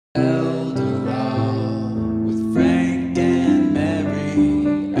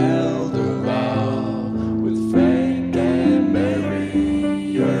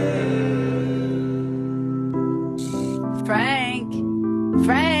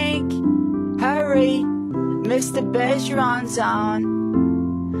Frank. Hurry, Mr. Bergeron's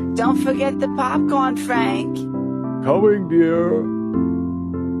on. Don't forget the popcorn, Frank. Coming, dear.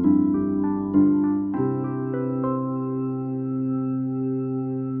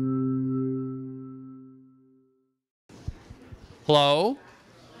 Hello.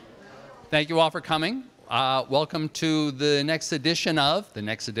 Thank you all for coming. Welcome to the next edition of,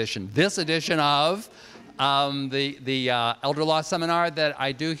 this edition of the Elder Law Seminar that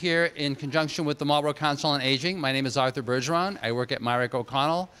I do here in conjunction with the Marlborough Council on Aging. My name is Arthur Bergeron. I work at Myrick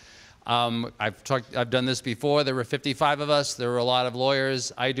O'Connell. I've done this before. There were 55 of us. There were a lot of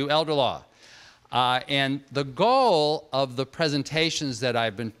lawyers. I do elder law. And the goal of the presentations that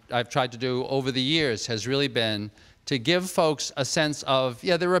I've tried to do over the years has really been to give folks a sense of,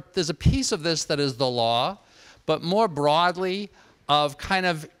 yeah, there's a piece of this that is the law, but more broadly of kind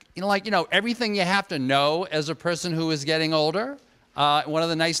of, everything you have to know as a person who is getting older. One of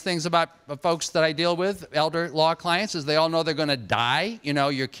the nice things about folks that I deal with, elder law clients, is they all know they're going to die.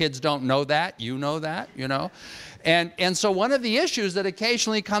 Your kids don't know that. You know that, And so one of the issues that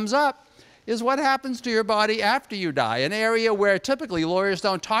occasionally comes up is what happens to your body after you die, an area where typically lawyers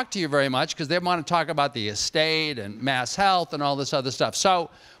don't talk to you very much because they want to talk about the estate and mass health and all this other stuff. So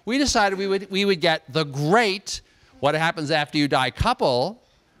we decided we would get the great What Happens After You Die couple,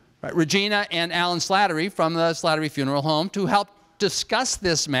 right, Regina and Alan Slattery from the Slattery Funeral Home, to help discuss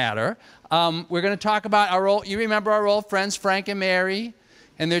this matter. We're going to talk about you remember our old friends Frank and Mary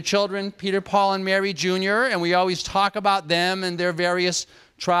and their children Peter, Paul, and Mary Jr., and we always talk about them and their various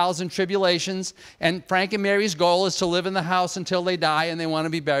trials and tribulations. And Frank and Mary's goal is to live in the house until they die, and they want to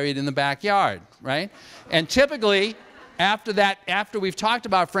be buried in the backyard, right? And typically, after we've talked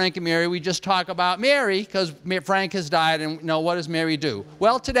about Frank and Mary, we just talk about Mary, because Frank has died, and what does Mary do?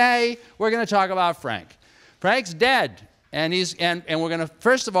 Well, today, we're going to talk about Frank. Frank's dead, and we're going to,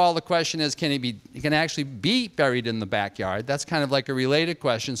 first of all, the question is, can he actually be buried in the backyard? That's kind of like a related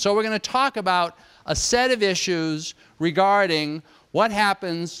question. So we're going to talk about a set of issues regarding what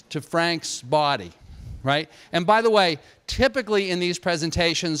happens to Frank's body, right? And by the way, typically in these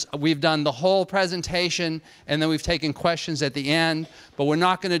presentations, we've done the whole presentation and then we've taken questions at the end, but we're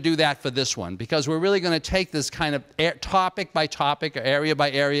not going to do that for this one because we're really going to take this kind of topic by topic or area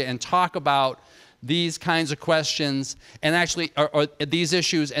by area and talk about these kinds of questions and actually, or these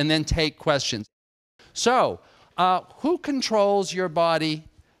issues, and then take questions. So, who controls your body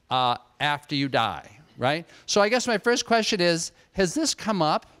after you die, right? So I guess my first question is, has this come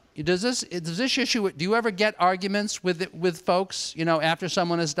up? Does this issue, do you ever get arguments with folks, after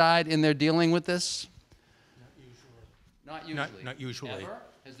someone has died and they're dealing with this? Not usually. Not usually. Ever?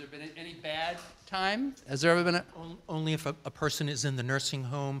 Has there been any bad time? Has there ever been Only if a person is in the nursing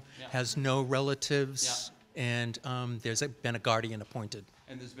home, has no relatives, and there's been a guardian appointed.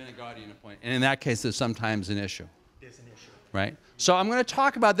 And there's been a guardian appointed. And in that case, there's sometimes an issue. There's an issue. Right? So I'm going to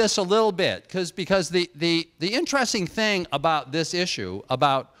talk about this a little bit because the interesting thing about this issue,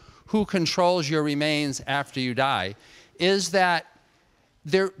 about who controls your remains after you die, is that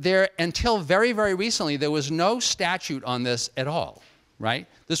until very, very recently, there was no statute on this at all, right?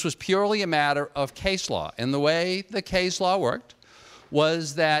 This was purely a matter of case law. And the way the case law worked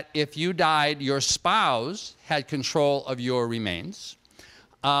was that if you died, your spouse had control of your remains.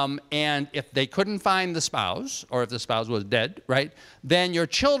 And if they couldn't find the spouse, or if the spouse was dead, right, then your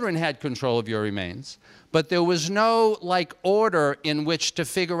children had control of your remains. But there was no order in which to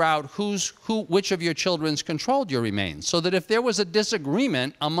figure out which of your children's controlled your remains. So that if there was a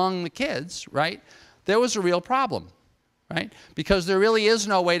disagreement among the kids, right, there was a real problem, right? Because there really is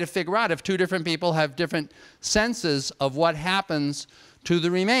no way to figure out if two different people have different senses of what happens to the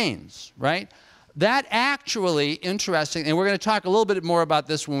remains, right? That actually, interesting, and we're going to talk a little bit more about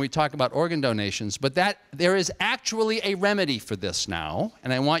this when we talk about organ donations, but there is actually a remedy for this now,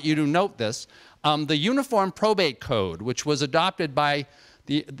 and I want you to note this. The Uniform Probate Code, which was adopted by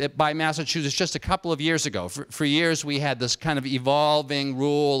Massachusetts just a couple of years ago. For years, we had this kind of evolving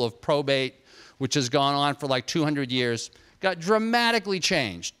rule of probate, which has gone on for like 200 years, got dramatically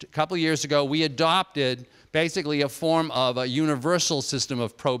changed. A couple of years ago, we adopted basically a form of a universal system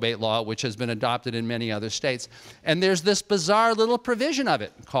of probate law, which has been adopted in many other states. And there's this bizarre little provision of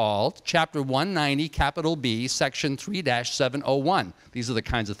it called Chapter 190, capital B, Section 3-701. These are the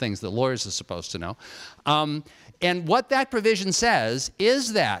kinds of things that lawyers are supposed to know. And what that provision says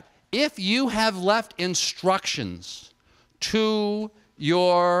is that if you have left instructions to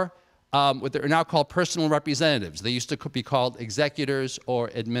your what they're now called personal representatives. They used to be called executors or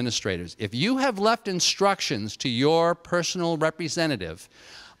administrators. If you have left instructions to your personal representative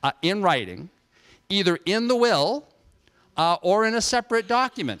in writing, either in the will or in a separate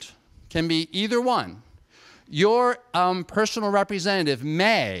document. Can be either one. Your personal representative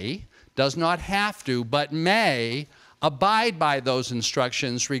may, does not have to, but may abide by those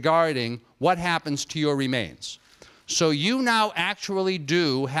instructions regarding what happens to your remains. So you now actually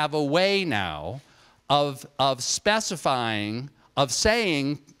do have a way now of specifying, of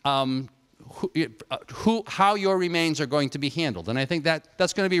saying how your remains are going to be handled. And I think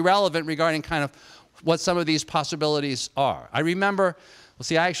that's going to be relevant regarding kind of what some of these possibilities are. I remember, well,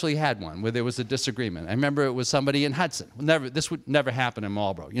 see, I actually had one where there was a disagreement. I remember it was somebody in Hudson. This would never happen in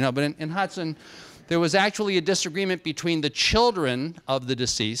Marlborough, you know, but in Hudson, there was actually a disagreement between the children of the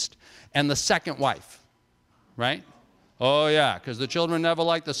deceased and the second wife, right? Oh, yeah, because the children never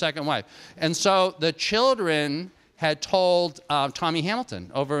liked the second wife. And so the children had told Tommy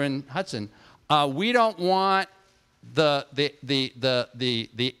Hamilton over in Hudson, we don't want the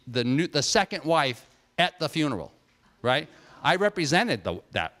second wife at the funeral, right? I represented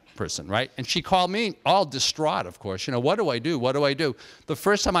that person, right? And she called me all distraught, of course. You know, what do I do? What do I do? The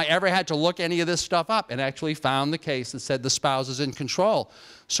first time I ever had to look any of this stuff up and actually found the case that said the spouse is in control.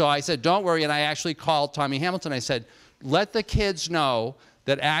 So I said, don't worry. And I actually called Tommy Hamilton. I said, let the kids know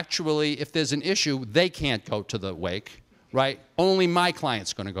that actually if there's an issue, they can't go to the wake, right? Only my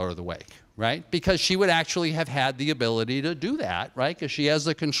client's going to go to the wake, right? Because she would actually have had the ability to do that, right? Because she has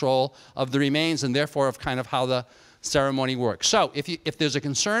the control of the remains and therefore of kind of how the ceremony works. So if there's a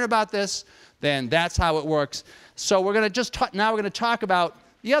concern about this, then that's how it works. So we're going to just now we're going to talk about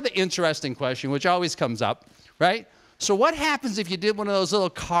the other interesting question, which always comes up, right? So what happens if you did one of those little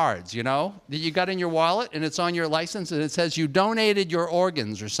cards, you know, that you got in your wallet and it's on your license and it says you donated your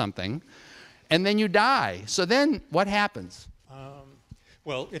organs or something, and then you die? So then what happens?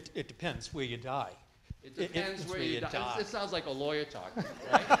 Well, it depends where you die. It depends where you die. It sounds like a lawyer talk,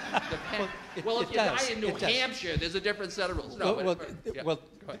 right? Well, if you die in New Hampshire, there's a different set of rules. No, well,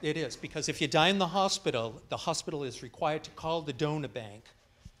 it is, because if you die in the hospital is required to call the donor bank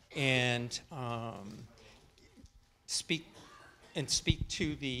and speak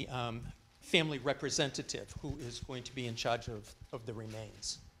to the family representative who is going to be in charge of the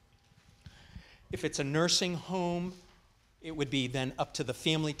remains. If it's a nursing home, it would be then up to the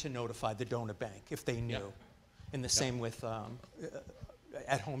family to notify the donor bank if they knew. Yep. And the same with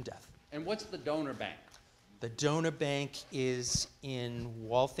at-home death. And what's the donor bank? The donor bank is in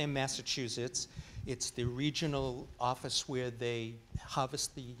Waltham, Massachusetts. It's the regional office where they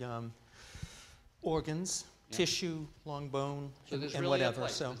harvest the organs, tissue, long bone, and really whatever.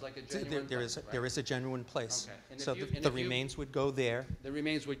 So like there is a genuine place. Okay. So the remains would go there. The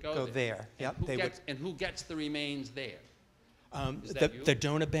remains would go there. Yep. And who gets the remains there? The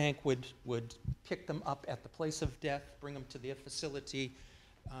donor bank would pick them up at the place of death, bring them to their facility,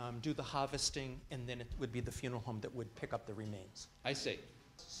 do the harvesting, and then it would be the funeral home that would pick up the remains. I see.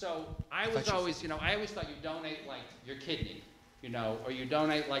 So I was always, I always thought you donate like your kidney, or you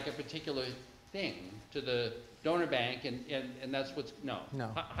donate like a particular thing to the donor bank, and that's what's, no.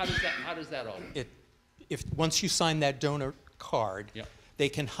 How does that all work? Once you sign that donor card, yep, they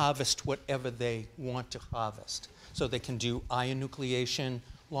can harvest whatever they want to harvest. So they can do ion nucleation,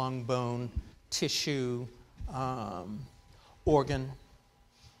 long bone, tissue, organ.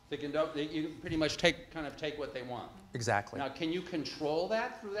 You can pretty much take what they want. Exactly. Now, can you control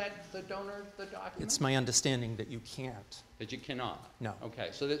that through the document? It's my understanding that you can't. That you cannot. No.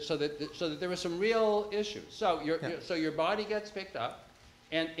 Okay. So that there were some real issues. So your body gets picked up,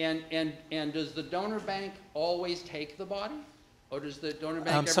 and does the donor bank always take the body? Or does the donor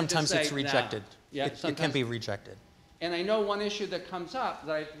bank ever sometimes just say, it's rejected. Nah? Yeah, it can be rejected. And I know one issue that comes up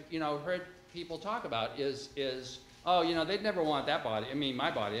that I've heard people talk about is they'd never want that body. I mean,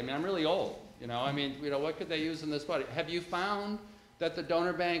 my body. I mean, I'm really old. What could they use in this body? Have you found that the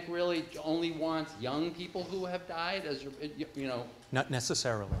donor bank really only wants young people who have died? Not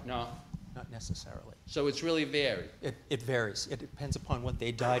necessarily. No. Not necessarily. So it's really varied. It varies. It depends upon what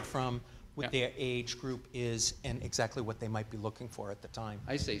they died from, what their age group is, and exactly what they might be looking for at the time.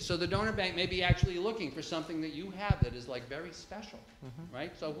 I see. So the donor bank may be actually looking for something that you have that is like very special,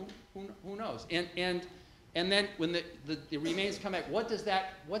 right? So who knows? And then when the remains come back,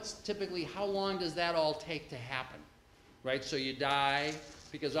 what's typically, how long does that all take to happen, right? So you die,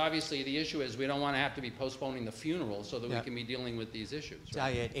 because obviously the issue is we don't want to have to be postponing the funeral so that we can be dealing with these issues,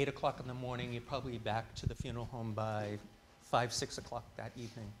 right? Die at 8 o'clock in the morning, you're probably back to the funeral home by 5, 6 o'clock that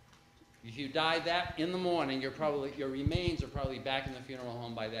evening. If you die that in the morning, your remains are probably back in the funeral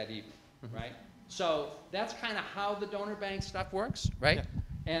home by that evening, right? So that's kind of how the donor bank stuff works, right?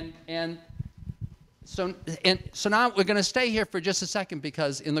 Yeah. And So now we're going to stay here for just a second,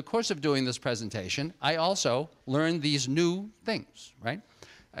 because in the course of doing this presentation, I also learned these new things, right?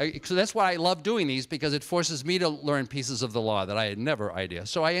 So that's why I love doing these, because it forces me to learn pieces of the law that I had never idea.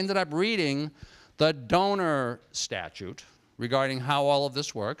 So I ended up reading the donor statute regarding how all of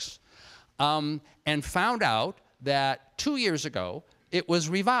this works, and found out that 2 years ago it was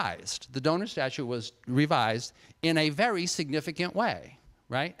revised. The donor statute was revised in a very significant way,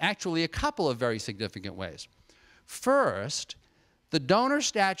 right? Actually, a couple of very significant ways. First, the donor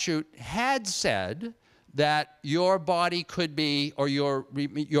statute had said that your body could be, or your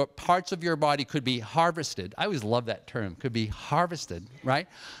parts of your body could be harvested. I always love that term, could be harvested, right?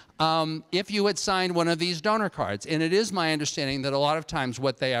 If you had signed one of these donor cards. And it is my understanding that a lot of times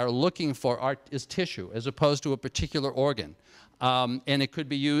what they are looking for is tissue, as opposed to a particular organ. And it could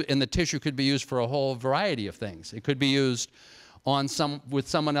be used, and the tissue could be used for a whole variety of things. It could be used on with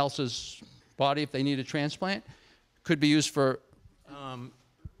someone else's body if they need a transplant. Could be used for...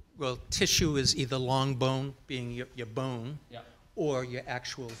 Well, tissue is either long bone, being your bone, yeah, or your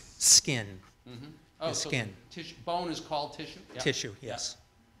actual skin. Mm-hmm. Your skin. Tissue, bone is called tissue? Yeah. Tissue, yes.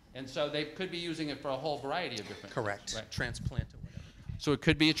 Yeah. And so they could be using it for a whole variety of different Correct. things. Right. Transplant or whatever. So it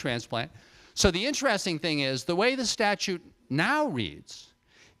could be a transplant. So the interesting thing is, the way the statute now reads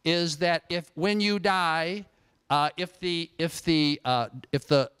is that when you die, if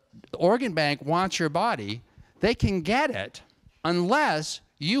the organ bank wants your body, they can get it unless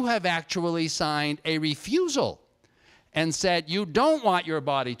you have actually signed a refusal and said you don't want your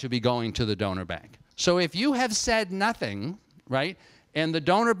body to be going to the donor bank. So if you have said nothing, right, and the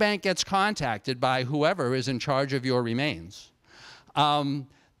donor bank gets contacted by whoever is in charge of your remains,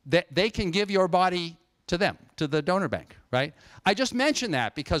 they can give your body to them, to the donor bank, right? I just mention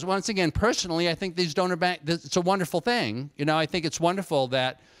that because, once again, personally, I think these donor banks, it's a wonderful thing. You know, I think it's wonderful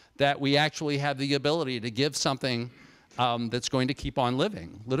that we actually have the ability to give something that's going to keep on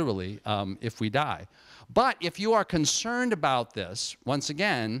living, literally, if we die. But if you are concerned about this, once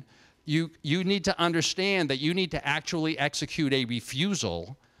again, you need to understand that you need to actually execute a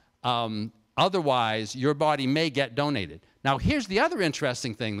refusal. Otherwise, your body may get donated. Now, here's the other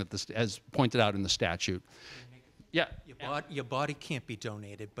interesting thing that this has pointed out in the statute. Yeah. Your body can't be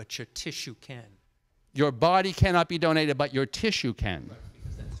donated, but your tissue can. Your body cannot be donated, but your tissue can.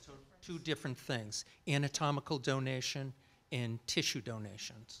 Because that's two different things: anatomical donation and tissue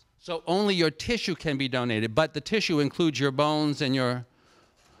donations. So only your tissue can be donated, but the tissue includes your bones and your...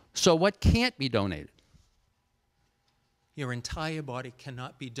 So what can't be donated? Your entire body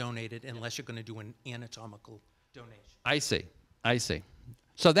cannot be donated unless you're going to do an anatomical donation. I see. I see.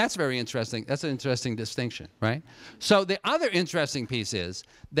 So that's very interesting. That's an interesting distinction, right? So the other interesting piece is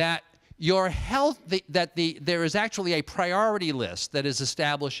that your health, there is actually a priority list that is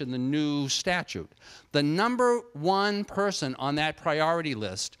established in the new statute. The number one person on that priority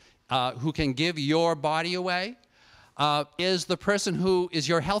list who can give your body away is the person who is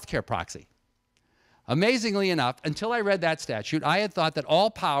your healthcare proxy. Amazingly enough, until I read that statute, I had thought that all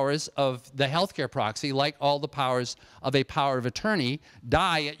powers of the healthcare proxy, like all the powers of a power of attorney,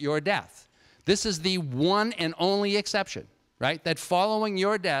 die at your death. This is the one and only exception, right? That following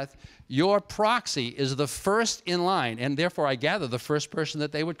your death, your proxy is the first in line, and therefore I gather the first person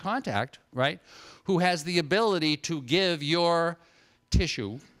that they would contact, right? Who has the ability to give your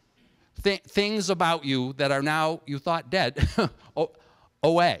tissue, things about you that are now, you thought, dead,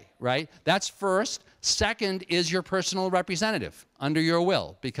 away, right? That's first. Second is your personal representative under your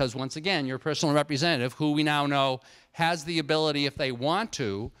will, because once again, your personal representative, who we now know has the ability, if they want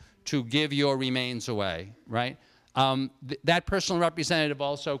to give your remains away, right? That personal representative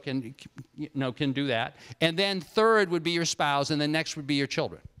also can do that. And then third would be your spouse, and then next would be your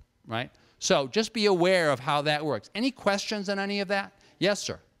children, right? So just be aware of how that works. Any questions on any of that? Yes,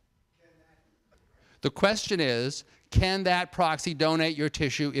 sir. The question is, can that proxy donate your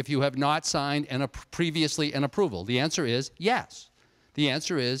tissue if you have not signed previously an approval? The answer is yes. The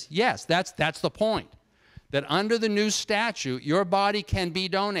answer is yes. That's the point. That under the new statute, your body can be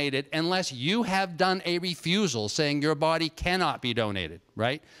donated unless you have done a refusal saying your body cannot be donated,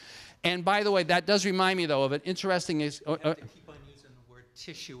 right? And by the way, that does remind me, though, of an interesting... You have to keep on using the word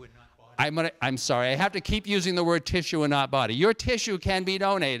tissue and not body. I'm sorry. I have to keep using the word tissue and not body. Your tissue can be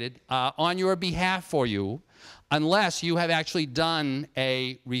donated on your behalf for you, unless you have actually done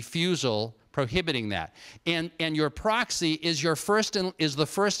a refusal prohibiting that. And your proxy is the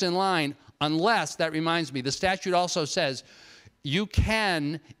first in line, unless, that reminds me, the statute also says you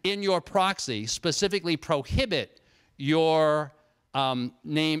can, in your proxy, specifically prohibit your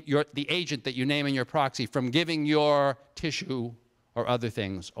the agent that you name in your proxy from giving your tissue or other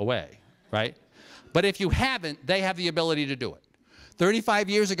things away, right? But if you haven't, they have the ability to do it. 35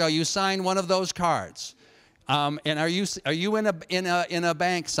 years ago, you signed one of those cards. And are you in a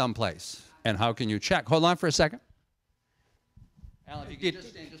bank someplace? And how can you check? Hold on for a second. Alan, if you could just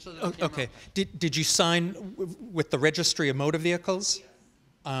stand just so that the camera... Okay. Did you sign with the Registry of Motor Vehicles?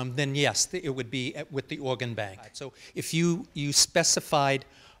 Then yes, it would be with the organ bank. So if you specified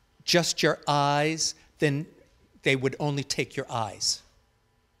just your eyes, then they would only take your eyes.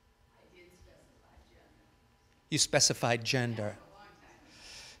 I did specify gender. You specified gender.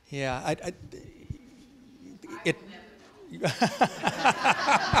 Yeah,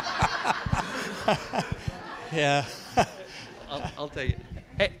 yeah. I'll tell you.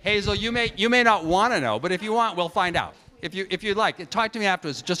 Hey, Hazel, you may not want to know, but if you want, we'll find out. If you'd like, talk to me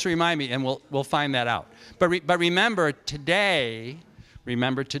afterwards just to remind me, and we'll find that out. But remember today,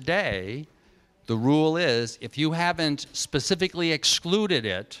 the rule is if you haven't specifically excluded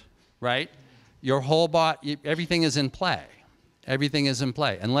it, right? Your whole body, everything is in play. Everything is in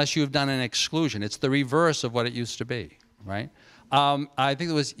play unless you've done an exclusion. It's the reverse of what it used to be, right? I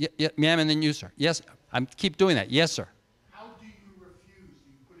think it was ma'am, and then you, sir. Yes, keep doing that. Yes, sir. How do you refuse? Do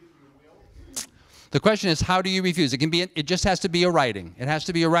you put it in your will? The question is, how do you refuse? It just has to be a writing. It has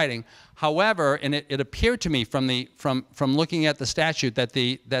to be a writing. However, and it appeared to me from looking at the statute that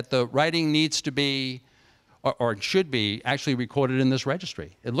the writing needs to be, or should be, actually recorded in this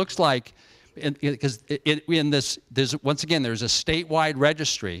registry. It looks like, because once again, there's a statewide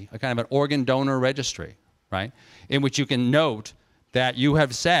registry, a kind of an organ donor registry, right, in which you can note that you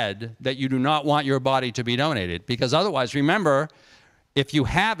have said that you do not want your body to be donated, because otherwise, remember, if you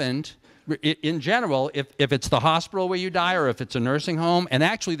haven't, in general, if it's the hospital where you die or if it's a nursing home, and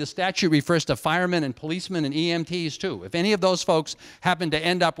actually the statute refers to firemen and policemen and EMTs too. If any of those folks happen to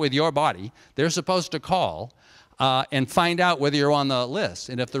end up with your body, they're supposed to call and find out whether you're on the list.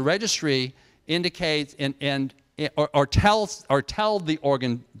 And if the registry indicates or tell the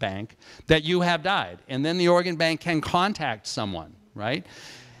organ bank that you have died, and then the organ bank can contact someone, right?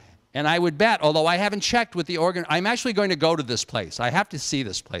 And I would bet, although I haven't checked with the organ, I'm actually going to go to this place. I have to see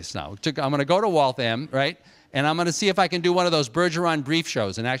this place now. I'm going to go to Waltham, right? And I'm going to see if I can do one of those Bergeron brief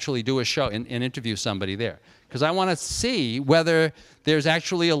shows and actually do a show and interview somebody there. Because I want to see whether there's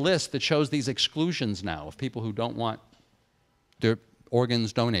actually a list that shows these exclusions now of people who don't want their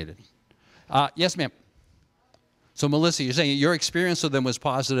organs donated. Yes, ma'am. So, Melissa, you're saying your experience with them was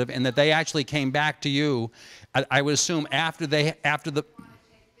positive and that they actually came back to you, I would assume, after the...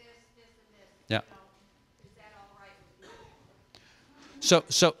 Yeah. Is that all right with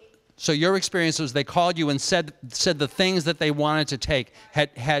you? So your experience was they called you and said the things that they wanted to take.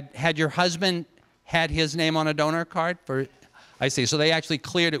 Had your husband had his name on a donor card for? I see. So they actually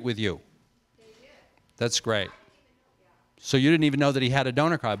cleared it with you. They did. That's great. So you didn't even know that he had a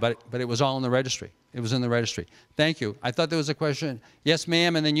donor card, but it was all in the registry. It was in the registry. Thank you. I thought there was a question. Yes,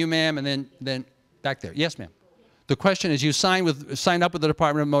 ma'am, and then you, ma'am, and then back there. Yes, ma'am. The question is, you signed up with the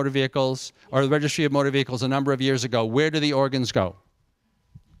Department of Motor Vehicles or the Registry of Motor Vehicles a number of years ago. Where do the organs go?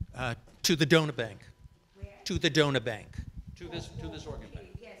 To the donor bank. Where? To the donor bank. To this organ bank.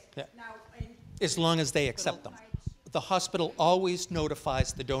 Yes. Yeah. Now, As long as they accept them. The hospital always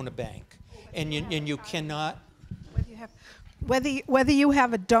notifies the donor bank, and you cannot. Whether you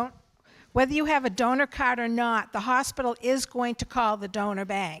have a donor card or not, the hospital is going to call the donor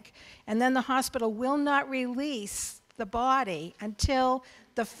bank. And then the hospital will not release the body until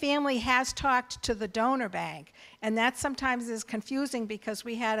the family has talked to the donor bank. And that sometimes is confusing because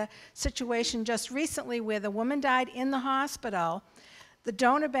we had a situation just recently where the woman died in the hospital. The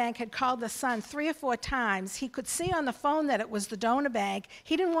donor bank had called the son 3 or 4 times. He could see on the phone that it was the donor bank.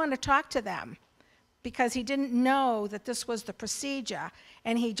 He didn't want to talk to them because he didn't know that this was the procedure,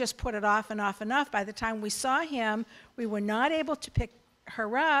 and he just put it off and off and off. By the time we saw him, we were not able to pick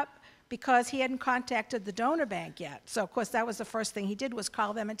her up because he hadn't contacted the donor bank yet. So, of course, that was the first thing he did, was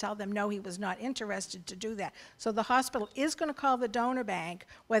call them and tell them no, he was not interested to do that. So the hospital is going to call the donor bank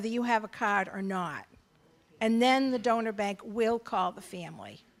whether you have a card or not. And then the donor bank will call the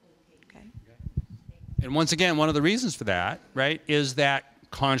family. Okay? And once again, one of the reasons for that, right, is that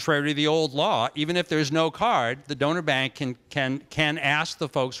contrary to the old law, even if there's no card, the donor bank can ask the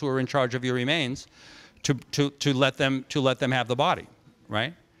folks who are in charge of your remains to let them have the body,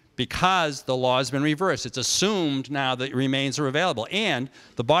 right? Because the law has been reversed. It's assumed now that remains are available, and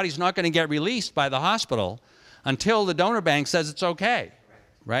the body's not going to get released by the hospital until the donor bank says it's okay,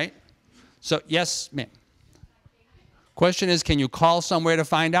 right? So yes, ma'am. Question is, can you call somewhere to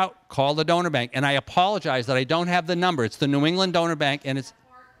find out? Call the donor bank. And I apologize that I don't have the number. It's the New England Donor Bank, and it's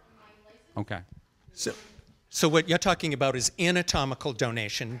okay. So what you're talking about is anatomical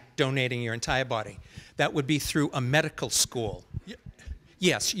donation, donating your entire body. That would be through a medical school.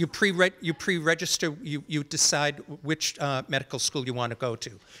 Yes, you pre-register, you decide which medical school you want to go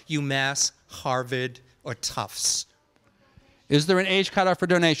to. UMass, Harvard, or Tufts. Is there an age cutoff for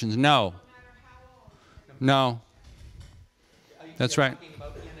donations? No. No. That's right. Talking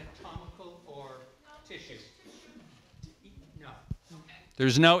about anatomical or tissue? No.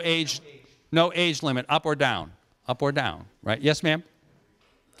 There's no age limit, up or down. Up or down, right? Yes, ma'am?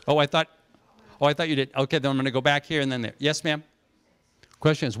 Oh, I thought you did. Okay, then I'm going to go back here and then there. Yes, ma'am?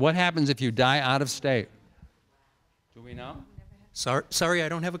 Question is, what happens if you die out of state? Do we know? Sorry, I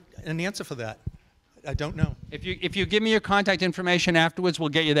don't have an answer for that. I don't know. If you give me your contact information afterwards, we'll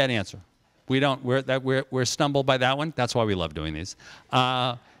get you that answer. We don't. We're stumbled by that one. That's why we love doing these.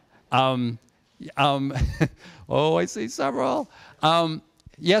 Oh, I see several.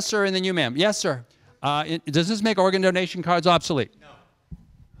 Yes, sir, and then you, ma'am. Yes, sir. Does this make organ donation cards obsolete?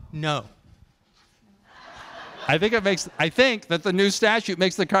 No. I think that the new statute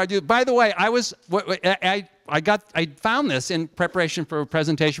makes the card. By the way, I found this in preparation for a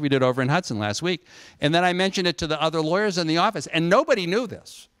presentation we did over in Hudson last week, and then I mentioned it to the other lawyers in the office, and nobody knew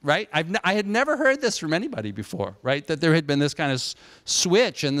this, right? I had never heard this from anybody before, right? That there had been this kind of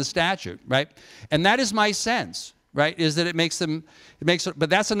switch in the statute, right? And that is my sense, right? Is that but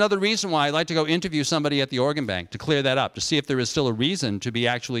that's another reason why I'd like to go interview somebody at the organ bank to clear that up, to see if there is still a reason to be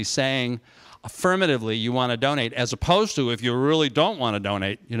actually saying affirmatively you want to donate, as opposed to, if you really don't want to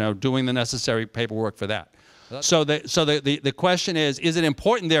donate, doing the necessary paperwork for that. So the question is it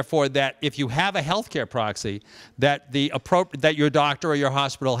important, therefore, that if you have a healthcare proxy, that that your doctor or your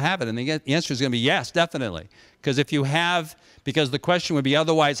hospital have it? And the answer is going to be yes, definitely. Because because the question would be,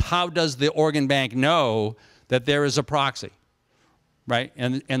 otherwise, how does the organ bank know that there is a proxy, right?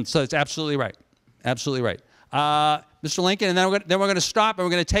 And so it's absolutely right, absolutely right. Mr. Lincoln, and then we're going to stop, and we're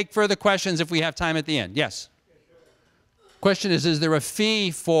going to take further questions if we have time at the end. Yes? Question is there a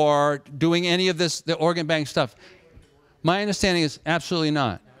fee for doing any of this, the organ bank stuff? My understanding is absolutely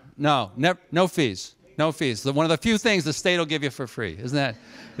not. No, no fees. No fees. One of the few things the state will give you for free. Isn't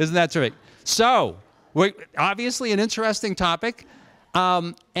that terrific? So, obviously an interesting topic.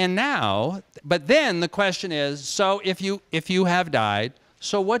 But then the question is, so if you have died,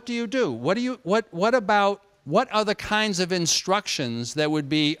 so what do you do? What are the kinds of instructions that would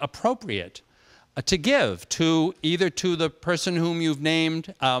be appropriate to give to either to the person whom you've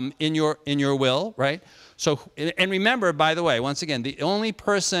named in your will, right? So, and remember, by the way, once again, the only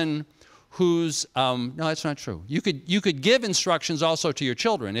person who's no, that's not true. You could give instructions also to your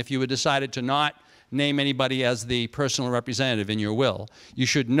children if you had decided to not name anybody as the personal representative in your will. You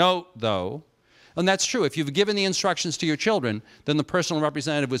should note, though, and that's true, if you've given the instructions to your children, then the personal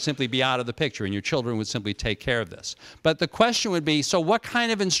representative would simply be out of the picture, and your children would simply take care of this. But the question would be, so what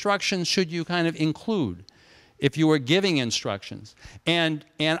kind of instructions should you kind of include if you were giving instructions? And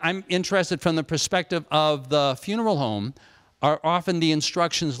I'm interested from the perspective of the funeral home, are often the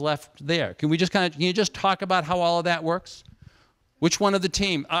instructions left there? Can you just talk about how all of that works? Which one of the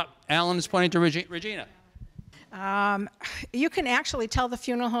team? Alan is pointing to Regina. You can actually tell the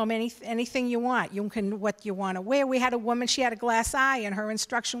funeral home anything you want. What you want to wear. We had a woman, she had a glass eye, and her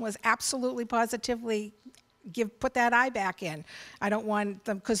instruction was absolutely positively put that eye back in. I don't want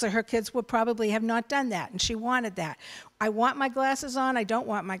them, because her kids would probably have not done that, and she wanted that. I want my glasses on, I don't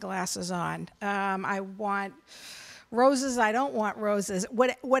want my glasses on. I want roses, I don't want roses,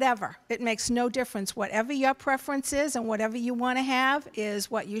 whatever. It makes no difference. Whatever your preference is and whatever you want to have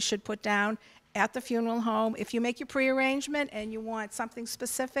is what you should put down at the funeral home. If you make your pre-arrangement and you want something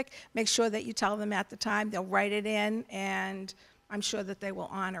specific, make sure that you tell them at the time. They'll write it in, and I'm sure that they will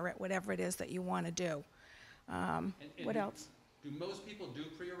honor it, whatever it is that you want to do. What else? Do most people do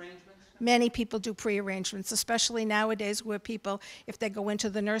pre-arrangements? Many people do pre-arrangements, especially nowadays where people, if they go into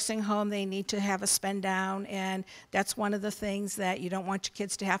the nursing home, they need to have a spend down, and that's one of the things that you don't want your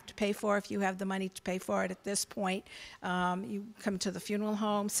kids to have to pay for if you have the money to pay for it at this point. You come to the funeral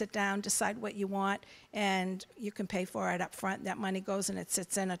home, sit down, decide what you want, and you can pay for it up front. That money goes and it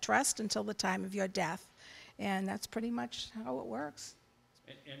sits in a trust until the time of your death, and that's pretty much how it works.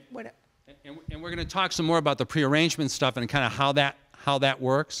 And we're going to talk some more about the pre-arrangement stuff and kind of how that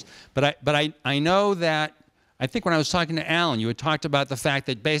works. But I know that, I think when I was talking to Alan, you had talked about the fact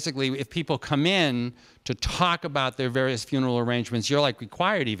that basically if people come in to talk about their various funeral arrangements, you're like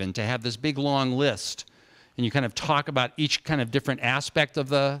required even to have this big long list, and you kind of talk about each kind of different aspect of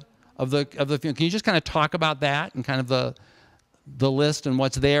the funeral. Can you just kind of talk about that and kind of the list and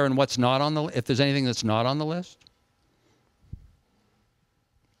what's there and what's not on the, if there's anything that's not on the list?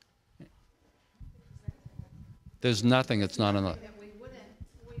 There's nothing that's not on the, That we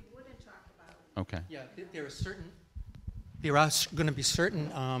wouldn't talk about. okay. Yeah, there are going to be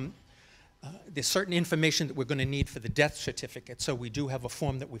certain, there's certain information that we're going to need for the death certificate. So we do have a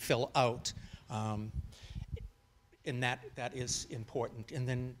form that we fill out, and that is important. And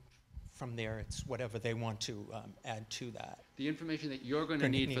then from there, it's whatever they want to add to that. The information that you're going to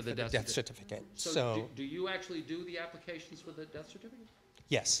need for the death certificate. certificate. So do you actually do the applications for the death certificate?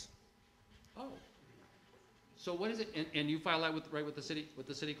 Yes. Oh. So what is it? And you file that with the city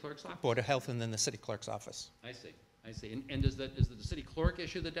clerk's office? Board of Health and then the city clerk's office. I see. I see. And does the city clerk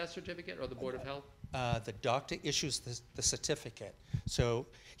issue the death certificate or the Board of Health? The doctor issues the certificate. So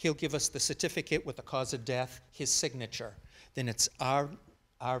he'll give us the certificate with the cause of death, his signature. Then it's our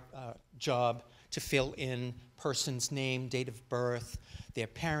job to fill in person's name, date of birth, their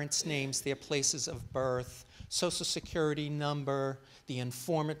parents' names, their places of birth, social security number, the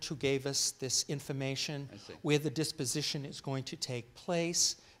informant who gave us this information, where the disposition is going to take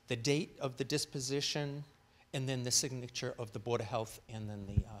place, the date of the disposition, and then the signature of the Board of Health and then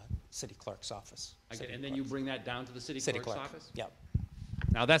the city clerk's office. Okay, and then you bring that down to the city clerk's office? Yep.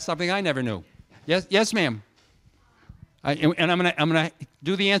 Now that's something I never knew. Yes, ma'am. And I'm gonna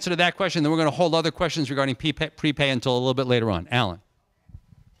do the answer to that question. Then we're gonna hold other questions regarding prepay until a little bit later on. Alan.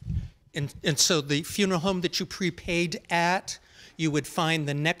 And so the funeral home that you prepaid at, you would find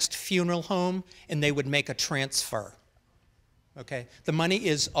the next funeral home, and they would make a transfer. Okay, the money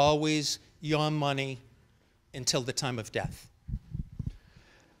is always your money until the time of death.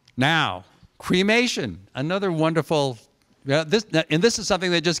 Now, cremation, another wonderful. This is something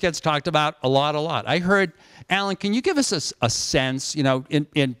that just gets talked about a lot. I heard, Alan, can you give us a sense,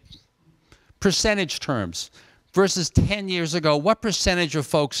 in percentage terms, versus 10 years ago, what percentage of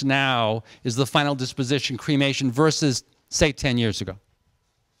folks now is the final disposition cremation versus, say, 10 years ago?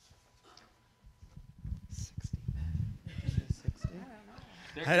 60.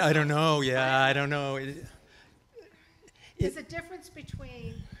 I don't know. Yeah, I don't know. There's a difference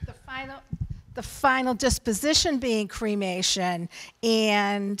between the final disposition being cremation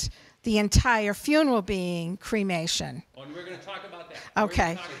and the entire funeral being cremation. Oh, and we're going to talk about that.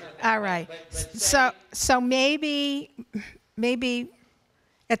 Okay, all right. So maybe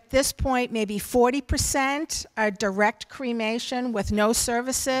at this point, maybe 40% are direct cremation with no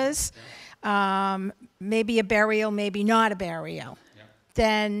services, maybe a burial, maybe not a burial. Yeah.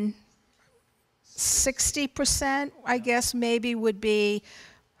 Then 60%, I guess, maybe would be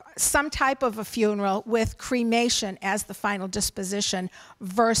some type of a funeral with cremation as the final disposition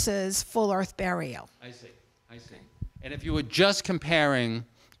versus full earth burial. I see. And if you were just comparing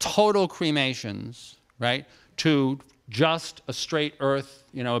total cremations, right, to just a straight earth,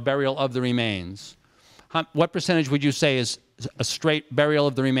 a burial of the remains, what percentage would you say is a straight burial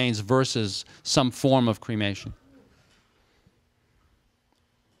of the remains versus some form of cremation?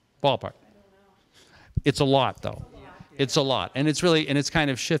 Ballpark. It's a lot, though. It's a lot, and it's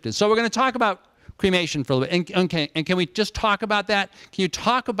kind of shifted. So we're going to talk about cremation for a little bit, and can we just talk about that? Can you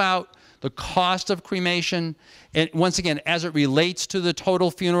talk about the cost of cremation, and once again, as it relates to the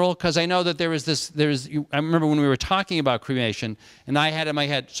total funeral? Because I know that I remember when we were talking about cremation, and I had in my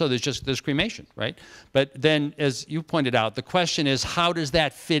head, so there's cremation, right? But then, as you pointed out, the question is, how does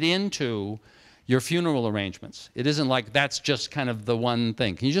that fit into your funeral arrangements? It isn't like that's just kind of the one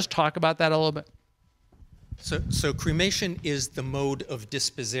thing. Can you just talk about that a little bit? So cremation is the mode of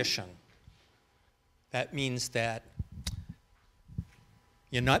disposition. That means that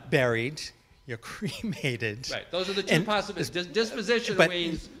you're not buried, you're cremated. Right, those are the two possibilities. Disposition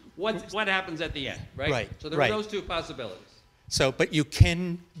means what happens at the end, right? Right. So there are those two possibilities. So, but you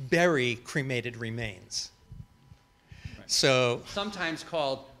can bury cremated remains. Right. So sometimes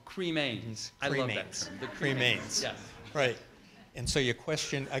called cremains. I love that term. The cremains. Yes. Right. And so your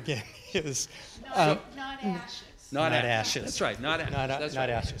question again is Not ashes. Not ashes. That's right. Not ashes. That's not right.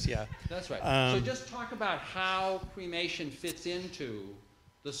 ashes. Yeah. That's right. So just talk about how cremation fits into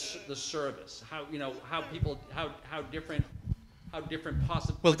the service. How different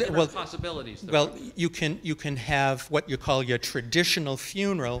possibilities there are. You can have what you call your traditional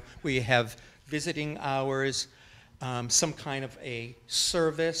funeral, where you have visiting hours, some kind of a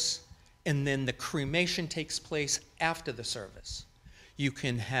service, and then the cremation takes place after the service. You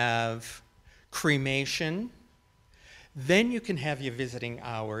can have cremation, then you can have your visiting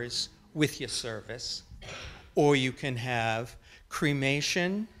hours with your service, or you can have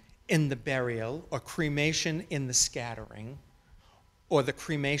cremation in the burial, or cremation in the scattering, or the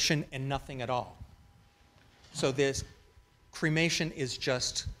cremation and nothing at all. So cremation is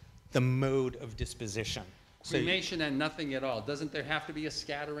just the mode of disposition. Cremation and nothing at all. Doesn't there have to be a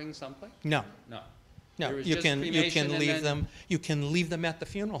scattering someplace? No. No, There was you just can cremation and leave then- them. You can leave them at the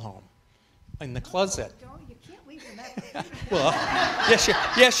funeral home, in the closet. You can't leave them at the Well,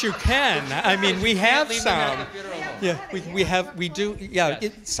 yes, you can. I mean, we have Leave them at some. the funeral home. Yeah, we do. Yeah,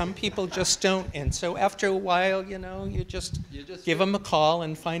 Yes. some people just don't, and so after a while, you just give them a call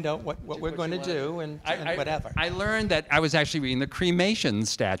and find out what we're what going to you do wanna and whatever. I learned that I was actually reading the cremation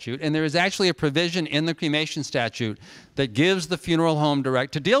statute, and there is actually a provision in the cremation statute that gives the funeral home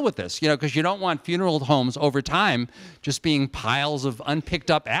direct to deal with this, because you don't want funeral homes over time just being piles of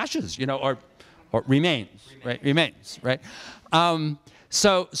unpicked up ashes, or remains, right? Remains, right?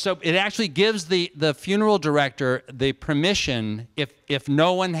 So it actually gives the funeral director the permission, if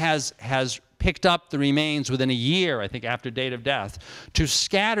no one has picked up the remains within a year, I think, after date of death, to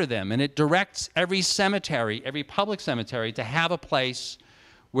scatter them. And it directs every cemetery, every public cemetery, to have a place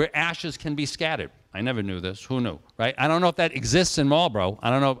where ashes can be scattered. I never knew this. Who knew, right? I don't know if that exists in Marlborough. I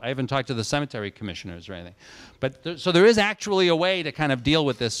don't know. I haven't talked to the cemetery commissioners or anything. But so there is actually a way to kind of deal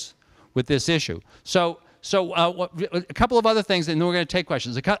with this issue. So a couple of other things, and then we're going to take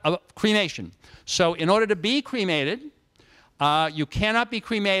questions. Cremation. So in order to be cremated, you cannot be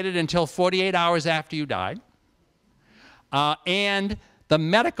cremated until 48 hours after you died. And the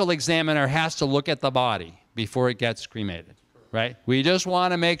medical examiner has to look at the body before it gets cremated, right? We just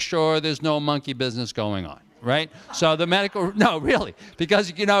want to make sure there's no monkey business going on, right? So the medical, no, really,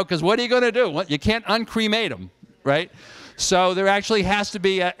 because what are you going to do? Well, you can't uncremate them, right? So there actually has to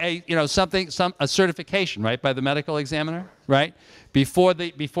be a certification, right, by the medical examiner, right, before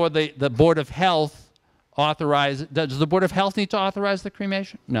the Board of Health authorize. Does the Board of Health need to authorize the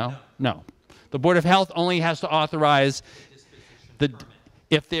cremation? No. The Board of Health only has to authorize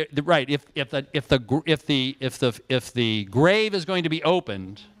if the grave is going to be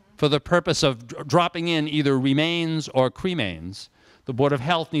opened for the purpose of dropping in either remains or cremains. The Board of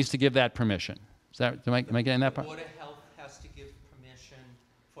Health needs to give that permission. Am I getting that part?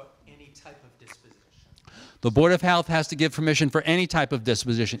 The Board of Health has to give permission for any type of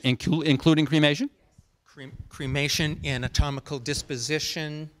disposition, including cremation? Cremation, anatomical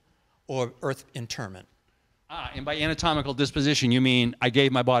disposition, or earth interment. And by anatomical disposition, you mean I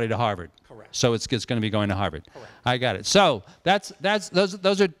gave my body to Harvard. Correct. So it's going to be going to Harvard. Correct. I got it. So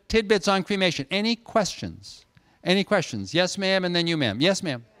those are tidbits on cremation. Any questions? Any questions? Yes, ma'am, and then you, ma'am. Yes,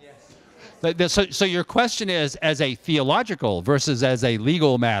 ma'am. Yes. So your question is, as a theological versus as a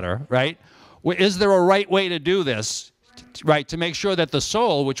legal matter, right? Is there a right way to do this, right, to make sure that the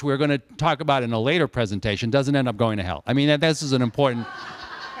soul, which we're going to talk about in a later presentation, doesn't end up going to hell? I mean, this is an important,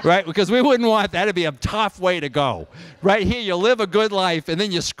 right, because we wouldn't want that to be a tough way to go. Right here, you live a good life, and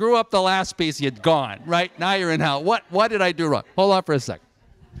then you screw up the last piece, you're gone, right? Now you're in hell. What did I do wrong? Hold on for a second.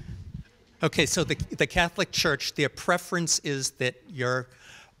 Okay, so the Catholic Church, their preference is that your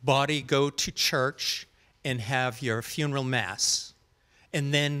body go to church and have your funeral mass,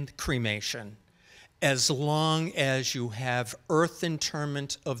 and then cremation, as long as you have earth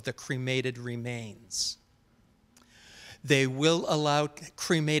interment of the cremated remains. They will allow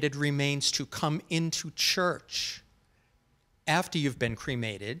cremated remains to come into church after you've been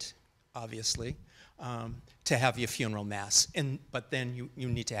cremated, obviously, to have your funeral mass. But then you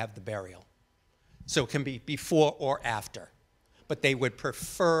need to have the burial. So it can be before or after. But they would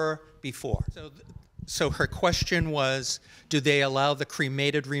prefer before. So her question was, do they allow the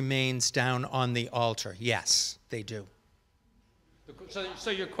remains down on the altar? Yes, they do. So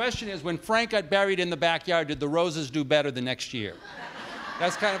your question is, when Frank got buried in the backyard, did the roses do better the next year?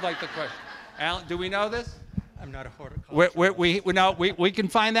 That's kind of like the question. Alan, do we know this? I'm not a horticulturalist. We can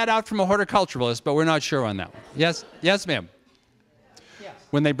find that out from a horticulturalist, but we're not sure on that one. Yes, ma'am. Yes.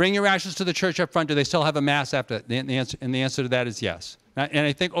 When they bring your ashes to the church up front, do they still have a mass after? The answer to that is yes. And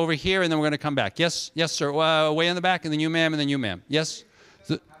I think over here, and then we're going to come back. Yes, sir. Way in the back, and then you, ma'am, and then you, ma'am. Yes.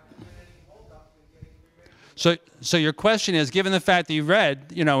 So your question is, given the fact that you've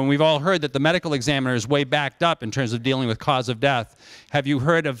read, and we've all heard that the medical examiner is way backed up in terms of dealing with cause of death, have we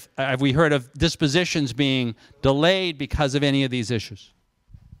heard of dispositions being delayed because of any of these issues?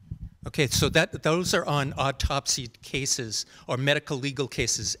 Okay, so those are on autopsy cases or medical legal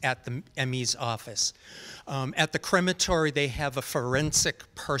cases at the ME's office. At the crematory, they have a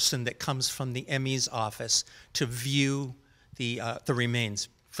forensic person that comes from the ME's office to view the remains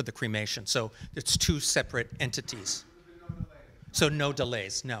for the cremation. So it's two separate entities. So no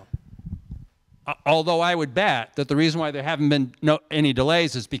delays, no. Although I would bet that the reason why there haven't been any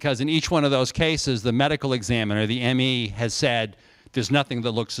delays is because in each one of those cases, the medical examiner, the ME, has said, there's nothing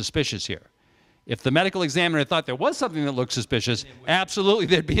that looks suspicious here. If the medical examiner thought there was something that looked suspicious, absolutely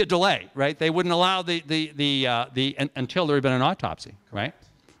there'd be a delay, right? They wouldn't allow until there had been an autopsy, right?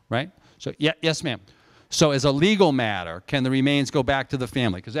 Right? So yes, ma'am. So as a legal matter, can the remains go back to the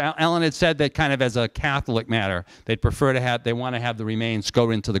family? Because Ellen had said that kind of as a Catholic matter, they'd prefer to have, they want to have the remains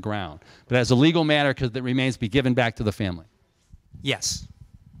go into the ground. But as a legal matter, could the remains be given back to the family? Yes.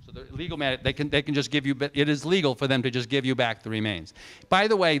 So the legal matter, they can just give you, but it is legal for them to just give you back the remains. By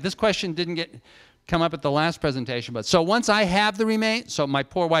the way, this question didn't come up at the last presentation, but so once I have the remains, so my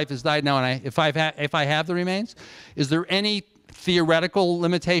poor wife has died now, and if I have the remains, is there any theoretical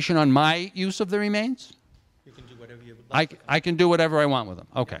limitation on my use of the remains? You can do whatever you would like. I can do whatever I want with them.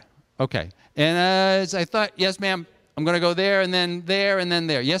 Okay. Okay. And as I thought, yes, ma'am, I'm going to go there and then there and then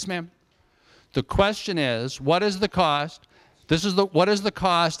there. Yes, ma'am. The question is, what is the cost? What is the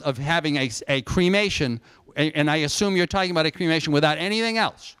cost of having a cremation? And I assume you're talking about a cremation without anything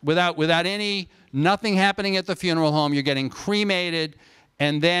else, without nothing happening at the funeral home. You're getting cremated,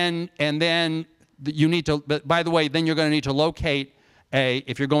 and then you need to. But by the way, then you're going to need to locate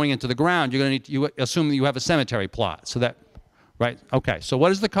if you're going into the ground, you're going to need you assume that you have a cemetery plot. So that, right? Okay. So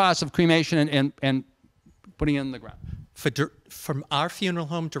what is the cost of cremation and putting it in the ground? From our funeral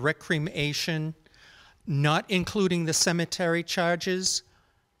home, direct cremation, not including the cemetery charges,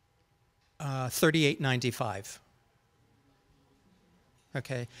 $38.95.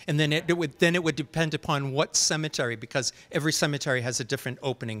 Okay, and then it would depend upon what cemetery, because every cemetery has a different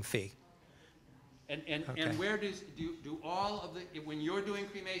opening fee. And where do all of the, when you're doing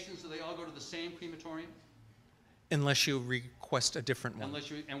cremations, do they all go to the same crematorium? Unless you request a different one.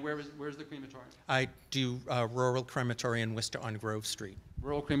 And where's the crematorium? I do Rural Crematory in Worcester on Grove Street.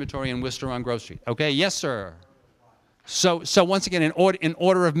 Rural Crematory in Worcester on Grove Street. Okay, yes, sir. So once again, in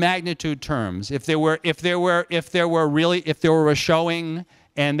order of magnitude terms, if there were a showing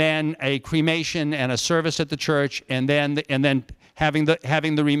and then a cremation and a service at the church and then having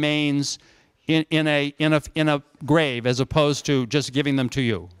the remains in a grave as opposed to just giving them to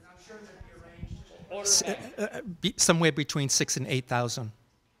you. Somewhere between 6,000 and 8,000.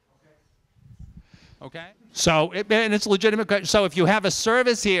 Okay. So and it's a legitimate. So if you have a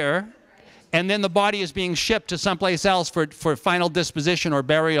service here, and then the body is being shipped to someplace else for final disposition or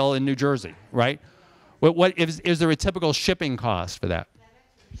burial in New Jersey, right? What is there a typical shipping cost for that?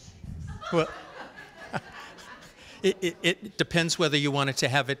 Well, it depends whether you wanted to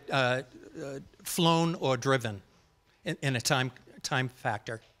have it flown or driven in a time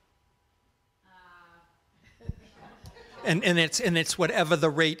factor. And it's whatever the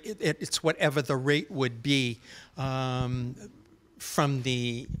rate would be from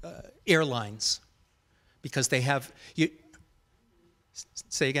the airlines, because they have you.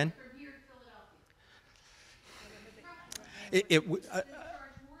 Say again. From here to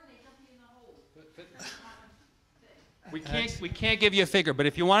Philadelphia. We can't give you a figure, but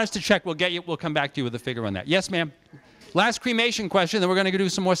if you want us to check, we'll come back to you with a figure on that. Yes, ma'am. Last cremation question, then we're going to do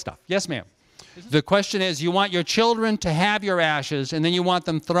some more stuff. Yes, ma'am. The question is, you want your children to have your ashes, and then you want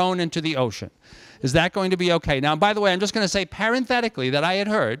them thrown into the ocean. Is that going to be okay? Now, by the way, I'm just going to say parenthetically that I had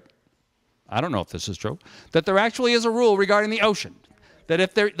heard, I don't know if this is true, that there actually is a rule regarding the ocean,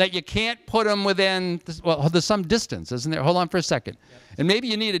 that you can't put them within, well, there's some distance, isn't there? Hold on for a second. Yep. And maybe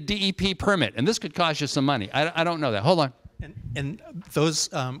you need a DEP permit, and this could cost you some money. I don't know that. Hold on. And those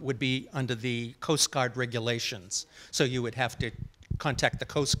would be under the Coast Guard regulations. So you would have to contact the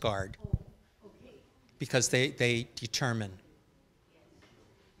Coast Guard because they determine.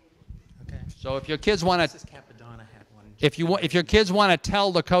 Okay. So if your kids want to, if your kids want to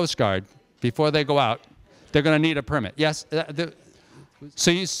tell the Coast Guard before they go out, they're going to need a permit. Yes.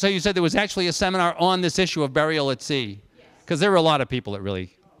 So you said there was actually a seminar on this issue of burial at sea, because there were a lot of people that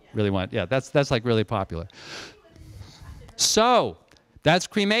really want. Yeah, that's like really popular. So that's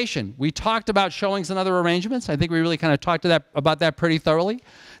cremation. We talked about showings and other arrangements. I think we really kind of talked about that pretty thoroughly.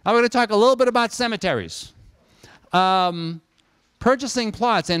 Now we're going to talk a little bit about cemeteries. Purchasing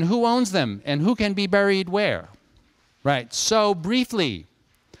plots and who owns them and who can be buried where. Right. So briefly,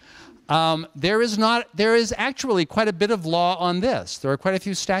 there is actually quite a bit of law on this. There are quite a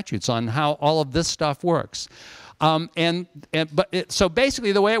few statutes on how all of this stuff works. So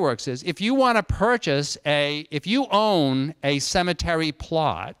basically the way it works is if you want to purchase if you own a cemetery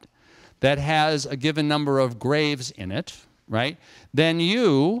plot that has a given number of graves in it, right, then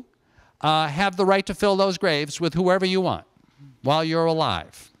you have the right to fill those graves with whoever you want while you're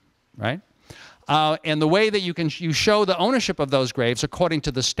alive, right? And the way that you show the ownership of those graves, according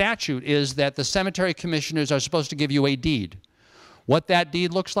to the statute, is that the cemetery commissioners are supposed to give you a deed. What that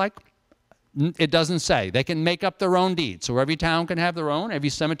deed looks like, it doesn't say. They can make up their own deed. So every town can have their own, every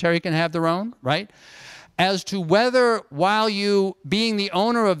cemetery can have their own, right? As to whether, while you being the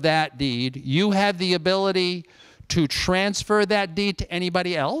owner of that deed, you have the ability to transfer that deed to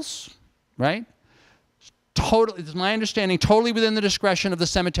anybody else, right? totally, it's my understanding, totally within the discretion of the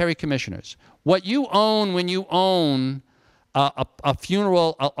cemetery commissioners. What you own when you own a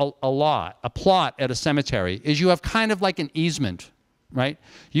funeral, a plot at a cemetery, is you have kind of like an easement, right?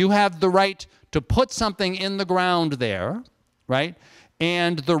 You have the right to put something in the ground there, right?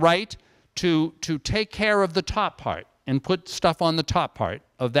 And the right to take care of the top part and put stuff on the top part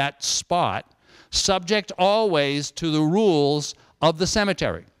of that spot, subject always to the rules of the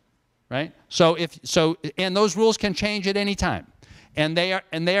cemetery, right? And those rules can change at any time. And they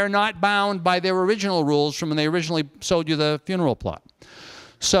are not bound by their original rules from when they originally sold you the funeral plot.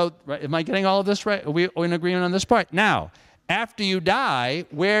 So, right, am I getting all of this right? Are we in agreement on this part? Now, after you die,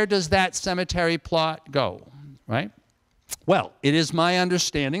 where does that cemetery plot go, right? Well, it is my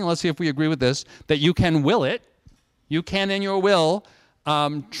understanding, let's see if we agree with this, that you can will it. You can, in your will,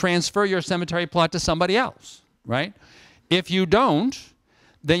 transfer your cemetery plot to somebody else, right? If you don't,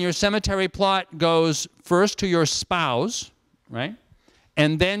 then your cemetery plot goes first to your spouse, right?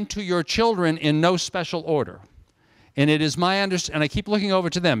 And then to your children in no special order. And it is my understanding, and I keep looking over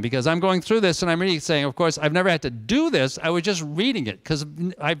to them because I'm going through this and I'm reading, saying, of course, I've never had to do this. I was just reading it because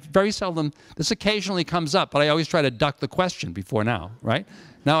I very seldom, this occasionally comes up, but I always try to duck the question before now, right?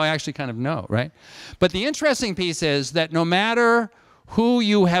 Now I actually kind of know, right? But the interesting piece is that no matter who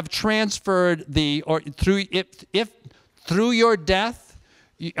you have transferred if through your death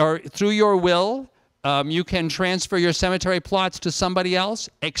or through your will, you can transfer your cemetery plots to somebody else,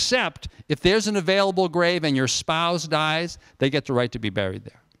 except if there's an available grave and your spouse dies, they get the right to be buried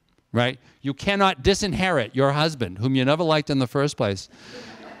there, right? You cannot disinherit your husband, whom you never liked in the first place.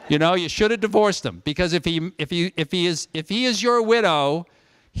 You know, you should have divorced him, because if he is your widow,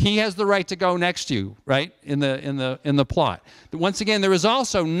 he has the right to go next to you, right, in the plot. Once again, there is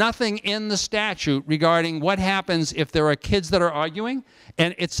also nothing in the statute regarding what happens if there are kids that are arguing,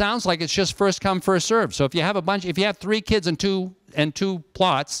 and it sounds like it's just first come, first served. So if you have 3 kids and two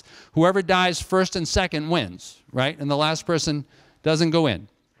plots, whoever dies first and second wins, right, and the last person doesn't go in.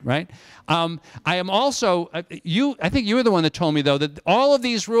 Right? I am also, I think you were the one that told me, though, that all of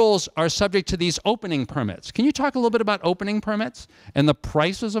these rules are subject to these opening permits. Can you talk a little bit about opening permits and the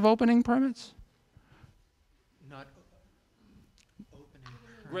prices of opening permits? Not opening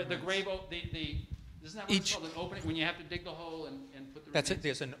permits. The grave, isn't that what it's called, an opening, when you have to dig the hole and put the That's remains? it.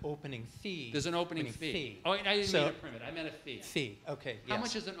 There's an opening fee. There's an opening fee. Oh, I didn't mean a permit. I meant a fee. Fee, okay, yes. How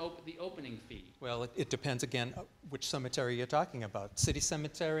much is the opening fee? Well, it depends, again, which cemetery you're talking about. City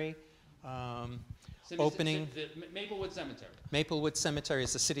cemetery, opening. Maplewood Cemetery. Maplewood Cemetery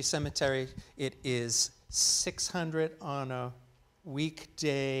is a city cemetery. It is $600 on a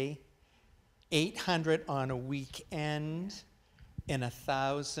weekday, $800 on a weekend, and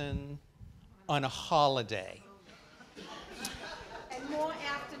 $1,000 on a holiday. And more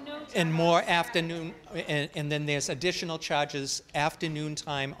afternoon. And more afternoon, and then there's additional charges afternoon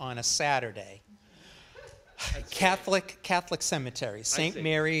time on a Saturday. Catholic cemetery, St.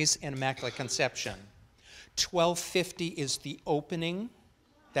 Mary's and Immaculate Conception. $1,250 is the opening.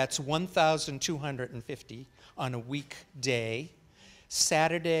 That's $1,250 on a weekday.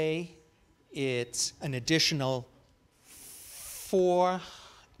 Saturday, it's an additional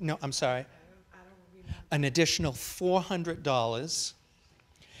an additional $400.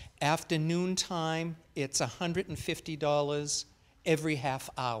 Afternoon time, it's $150 every half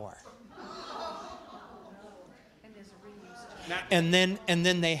hour. And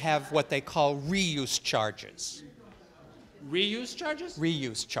then they have what they call reuse charges. Reuse charges?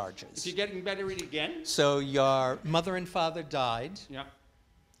 Reuse charges. If you're getting buried again? So your mother and father died. Yeah.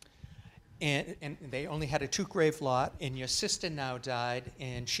 And they only had a 2-grave lot, and your sister now died,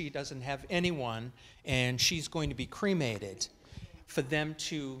 and she doesn't have anyone, and she's going to be cremated. For them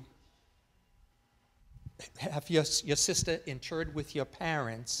to have your sister interred with your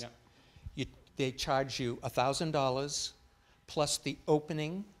parents, they charge you $1,000 plus the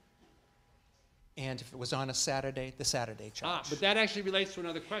opening, and if it was on a Saturday, the Saturday charge. But that actually relates to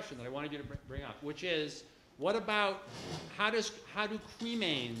another question that I wanted you to bring up, which is, what about, how do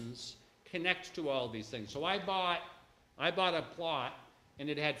cremains connect to all these things? So I bought a plot, and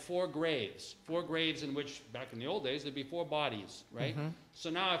it had 4 graves in which, back in the old days, there'd be 4 bodies, right? Mm-hmm. So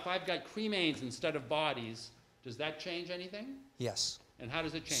now if I've got cremains instead of bodies, does that change anything? Yes. And how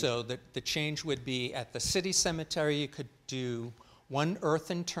does it change? So the change would be, at the city cemetery, you could do 1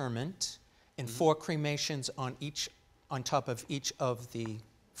 earth interment and 4 cremations on top of each of the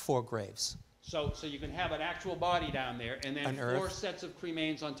 4 graves. So you can have an actual body down there, and then 4 sets of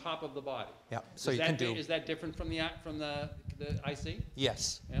cremains on top of the body. Yeah. So you can do. Is that different from the IC?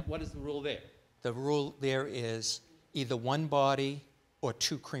 Yes. And what is the rule there? The rule there is either 1 body or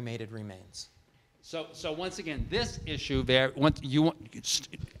 2 cremated remains. So once again, this issue there,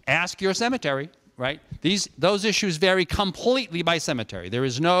 ask your cemetery, right? Those issues vary completely by cemetery. There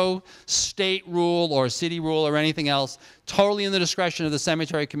is no state rule or city rule or anything else, totally in the discretion of the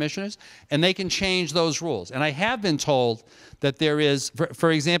cemetery commissioners, and they can change those rules. And I have been told that there is,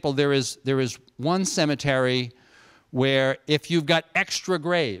 for example, there is one cemetery where if you've got extra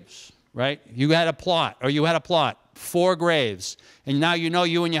graves, right? You had a plot, 4 graves, and now you know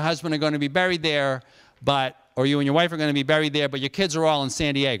you and your husband are going to be buried there, or you and your wife are going to be buried there, but your kids are all in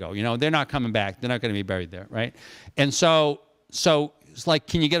San Diego. You know, they're not coming back. They're not going to be buried there, right? And so it's like,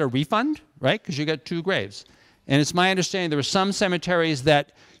 can you get a refund, right? Because you got 2 graves. And it's my understanding there are some cemeteries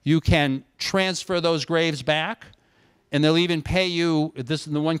that you can transfer those graves back, and they'll even pay you, this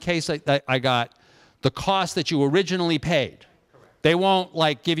is the one case I got, the cost that you originally paid. Correct. They won't,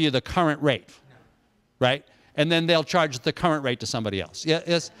 like, give you the current rate, right? And then they'll charge the current rate to somebody else.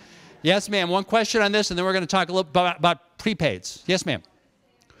 Yes, ma'am. One question on this, and then we're going to talk a little about prepaids. Yes, ma'am.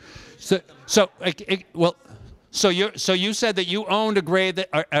 So you said that you owned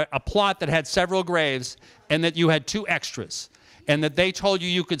a plot that had several graves, and that you had 2 extras, and that they told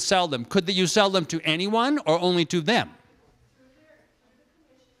you could sell them. Could you sell them to anyone or only to them?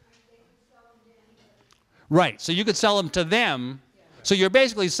 Right. So you could sell them to them. So you're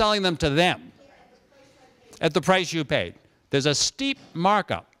basically selling them to them at the price you paid. There's a steep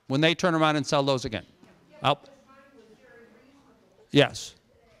markup when they turn around and sell those again. Yes.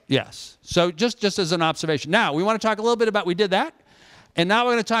 So just as an observation. Now, we want to talk a little bit about, we did that, and now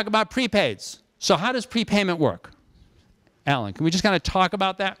we're going to talk about prepaids. So how does prepayment work? Alan, can we just kind of talk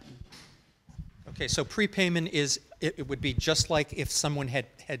about that? Okay, so prepayment it would be just like if someone had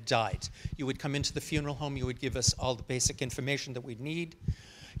died. You would come into the funeral home, you would give us all the basic information that we'd need.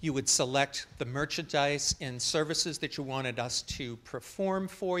 You would select the merchandise and services that you wanted us to perform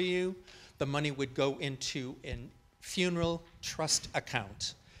for you. The money would go into a funeral trust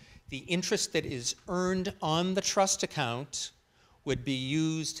account. The interest that is earned on the trust account would be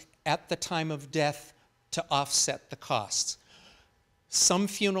used at the time of death to offset the costs. Some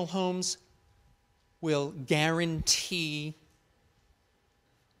funeral homes will guarantee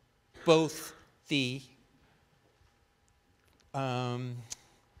both the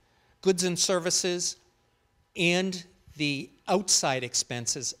goods and services and the outside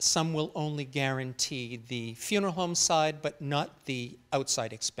expenses. Some will only guarantee the funeral home side, but not the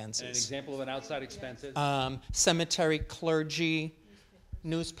outside expenses. An example of an outside expense is? Cemetery, clergy,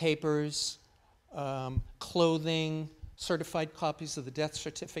 newspapers, clothing, certified copies of the death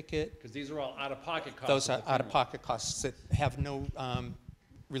certificate. Because these are all out-of-pocket costs. Those are out-of-pocket costs that have no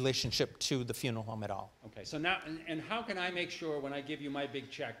relationship to the funeral home at all. Okay, so now, and how can I make sure when I give you my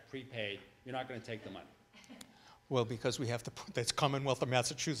big check prepaid, you're not going to take the money? Well, because we have to put, that's Commonwealth of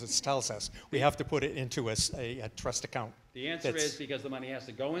Massachusetts tells us, we have to put it into a trust account. The answer is because the money has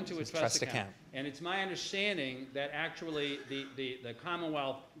to go into a trust account. And it's my understanding that actually the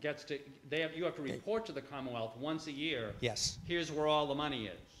Commonwealth gets to, you have to report to the Commonwealth once a year. Yes. Here's where all the money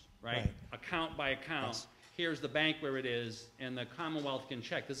is, right? Account by account. Yes. Here's the bank where it is, and the Commonwealth can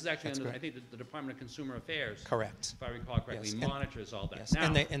check. This is actually under, I think, the Department of Consumer Affairs. Correct. If I recall correctly, Yes. monitors all that. Yes.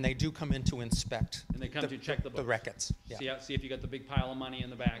 Now, And they do come in to inspect. and they come to check the books. The records. Yeah. See if you got the big pile of money in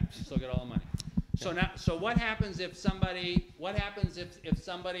the back. You still got all the money. So now, so what happens if somebody? What happens if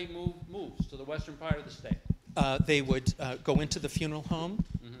somebody moves to the western part of the state? They would go into the funeral home,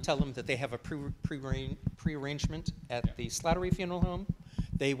 tell them that they have a pre-arrangement at the Slattery Funeral Home.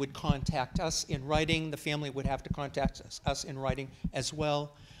 They would contact us in writing. The family would have to contact us in writing as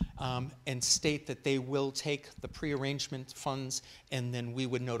well, and state that they will take the pre-arrangement funds, and then we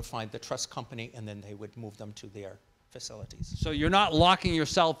would notify the trust company, and then they would move them to their facilities. So you're not locking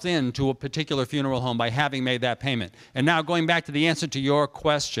yourself into a particular funeral home by having made that payment. And now going back to the answer to your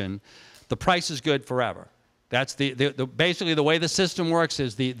question, the price is good forever. That's basically the way the system works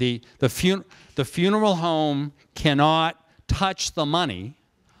is the funeral home cannot touch the money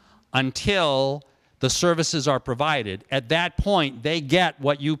until the services are provided. At that point, they get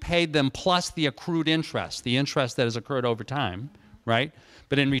what you paid them plus the accrued interest, the interest that has occurred over time, right?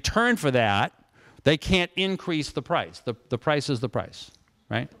 But in return for that, they can't increase the price. The price is the price,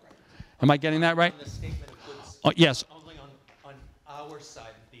 right? Am I getting that right? On the statement of goods, yes. only on our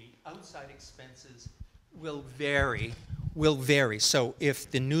side, the outside expenses will vary. So if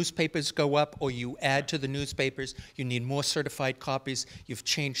the newspapers go up or you add to the newspapers, you need more certified copies, you've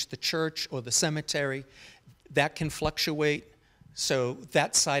changed the church or the cemetery, that can fluctuate. So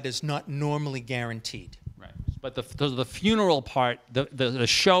that side is not normally guaranteed. Right. But the funeral part, the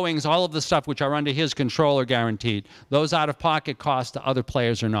showings, all of the stuff which are under his control are guaranteed. Those out-of-pocket costs to other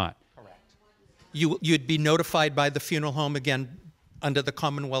players are not. Correct. You'd be notified by the funeral home. Again, under the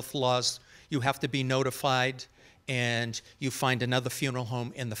Commonwealth laws, you have to be notified, and you find another funeral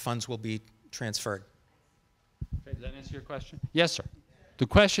home, and the funds will be transferred. Okay, does that answer your question? Yes, sir. The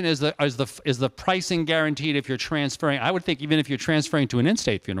question is the pricing guaranteed if you're transferring? I would think even if you're transferring to an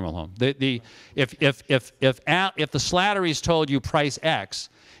in-state funeral home, if the Slattery's told you price X,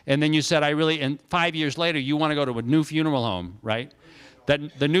 and then you said and 5 years later you want to go to a new funeral home, right?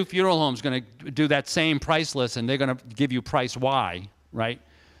 That the new funeral home is going to do that same price list, and they're going to give you price Y, right?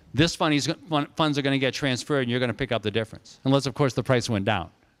 This funds are going to get transferred, and you're going to pick up the difference, unless of course the price went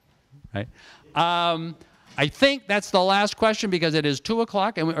down, right? I think that's the last question because it is 2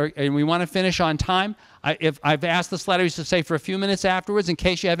 o'clock and we want to finish on time. I've asked the Slatterys to stay for a few minutes afterwards in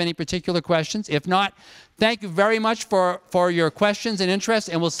case you have any particular questions. If not, thank you very much for your questions and interest,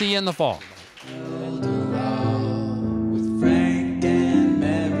 and we'll see you in the fall.